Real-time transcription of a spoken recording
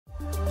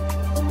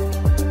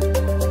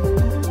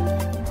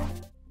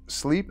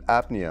Sleep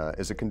apnea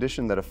is a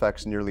condition that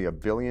affects nearly 1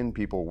 billion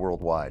people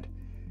worldwide.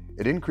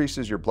 It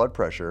increases your blood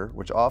pressure,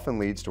 which often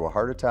leads to a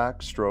heart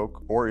attack,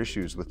 stroke, or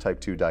issues with type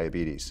 2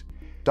 diabetes.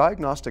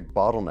 Diagnostic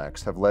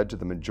bottlenecks have led to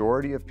the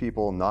majority of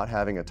people not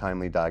having a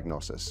timely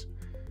diagnosis.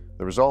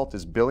 The result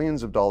is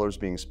billions of dollars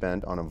being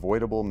spent on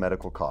avoidable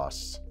medical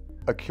costs.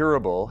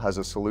 Acurable has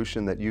a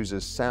solution that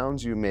uses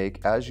sounds you make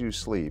as you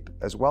sleep,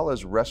 as well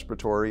as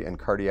respiratory and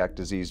cardiac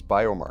disease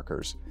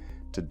biomarkers,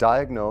 to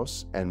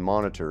diagnose and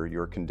monitor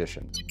your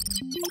condition.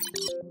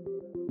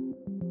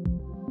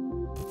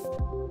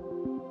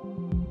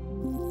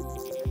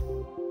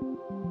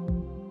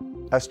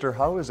 Esther,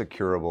 how is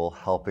Acurable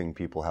helping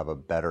people have a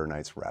better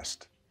night's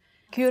rest?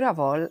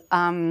 Acurable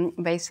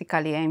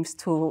basically aims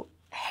to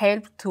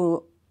help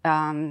to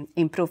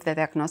improve the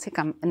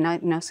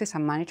diagnosis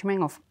and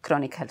management of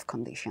chronic health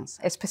conditions.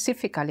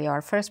 Specifically,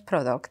 our first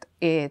product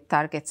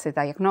targets the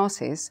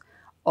diagnosis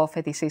of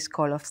a disease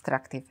called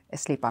obstructive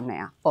sleep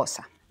apnea,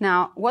 OSA.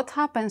 Now, what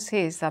happens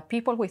is that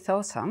people with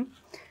OSA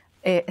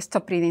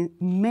stop breathing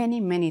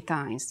many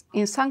times.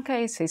 In some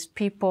cases,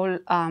 people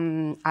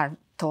are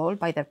told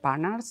by their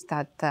partners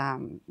that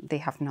they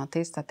have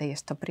noticed that they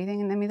stop breathing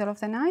in the middle of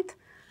the night.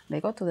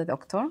 They go to the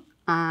doctor,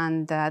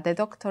 and the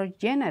doctor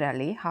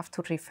generally have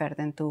to refer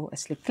them to a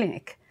sleep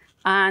clinic.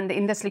 And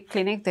in the sleep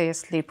clinic, they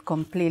sleep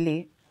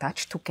completely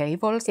attached to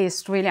cables.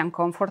 It's really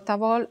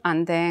uncomfortable.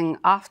 And then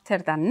after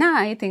that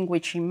night, in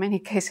which in many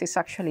cases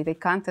actually they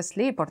can't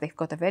sleep or they've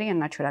got a very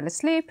unnatural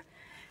sleep,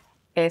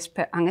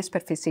 an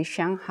expert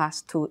physician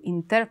has to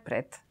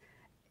interpret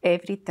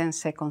every 10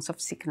 seconds of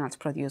signals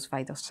produced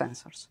by those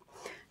sensors.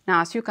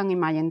 Now, as you can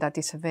imagine, that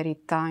is a very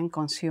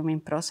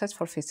time-consuming process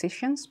for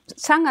physicians.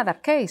 Some other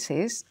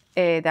cases,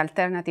 the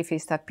alternative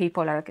is that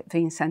people are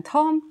being sent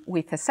home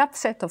with a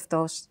subset of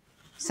those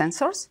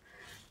sensors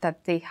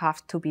that they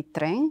have to be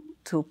trained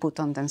to put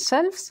on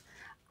themselves,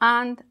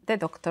 and the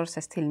doctors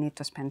still need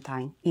to spend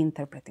time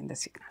interpreting the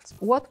signals.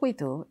 What we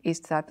do is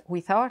that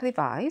with our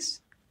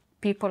device,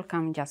 people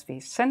can just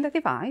be sent the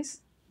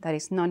device. There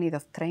is no need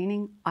of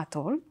training at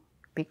all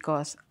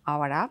because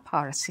our app,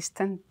 our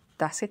assistant,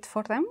 does it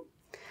for them.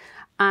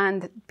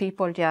 And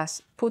people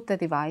just put the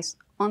device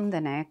on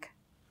the neck.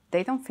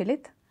 They don't feel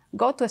it,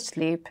 go to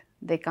sleep.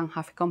 They can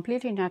have a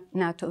completely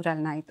natural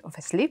night of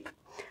sleep.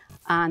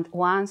 And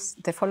once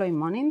the following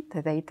morning,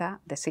 the data,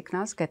 the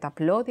signals get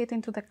uploaded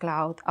into the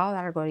cloud.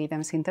 Our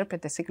algorithms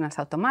interpret the signals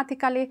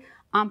automatically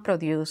and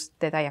produce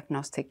the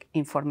diagnostic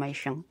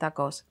information that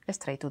goes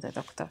straight to the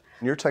doctor.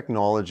 Your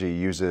technology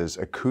uses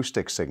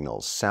acoustic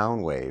signals,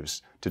 sound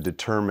waves, to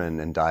determine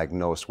and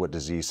diagnose what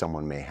disease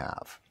someone may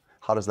have.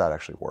 How does that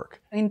actually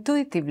work?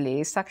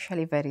 Intuitively, it's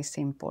actually very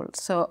simple.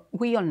 So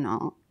we all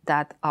know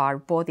that our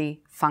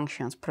body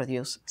functions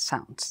produce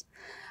sounds.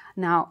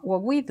 Now,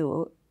 what we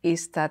do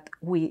is that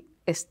we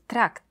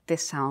extract the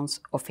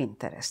sounds of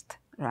interest,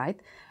 right?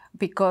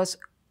 Because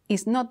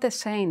it's not the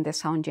same the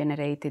sound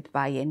generated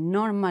by a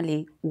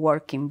normally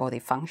working body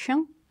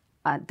function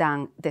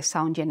than the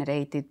sound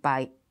generated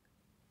by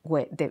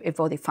a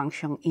body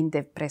function in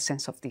the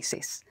presence of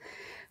disease.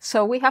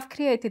 So we have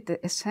created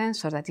a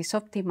sensor that is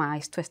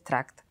optimized to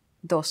extract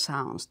those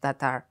sounds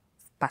that are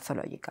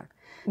pathological.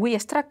 We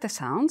extract the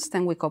sounds,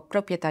 then we got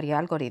proprietary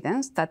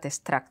algorithms that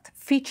extract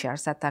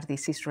features that are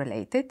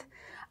disease-related.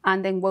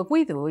 And then what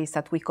we do is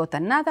that we got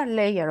another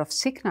layer of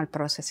signal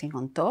processing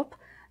on top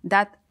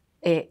that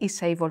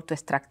is able to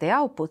extract the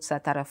outputs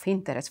that are of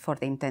interest for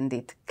the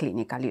intended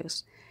clinical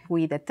use.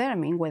 We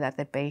determine whether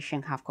the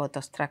patient have got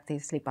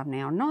obstructive sleep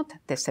apnea or not,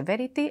 the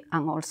severity,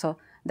 and also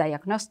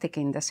diagnostic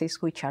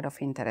indices which are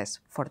of interest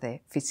for the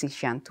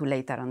physician to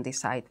later on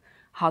decide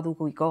how do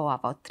we go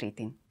about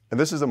treating. And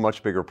this is a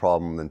much bigger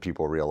problem than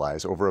people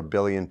realize. Over 1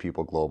 billion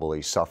people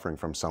globally suffering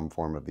from some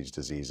form of these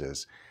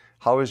diseases.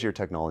 How is your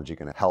technology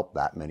going to help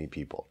that many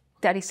people?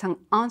 There is an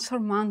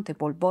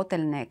unsurmountable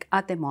bottleneck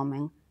at the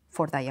moment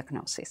for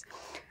diagnosis.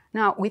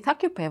 Now, with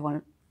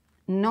Acurable,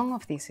 none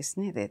of this is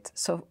needed.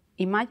 So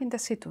imagine the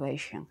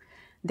situation.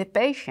 The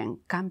patient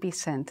can be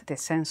sent the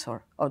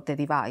sensor or the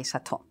device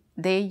at home.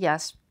 They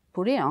just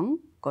put it on,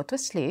 go to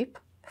sleep.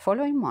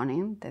 Following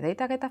morning, the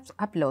data gets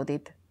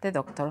uploaded. The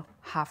doctor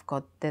have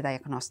got the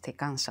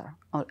diagnostic answer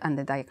and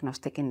the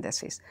diagnostic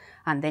indices.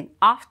 And then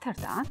after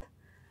that,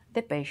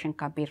 the patient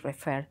can be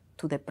referred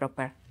to the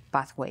proper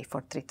pathway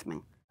for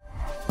treatment.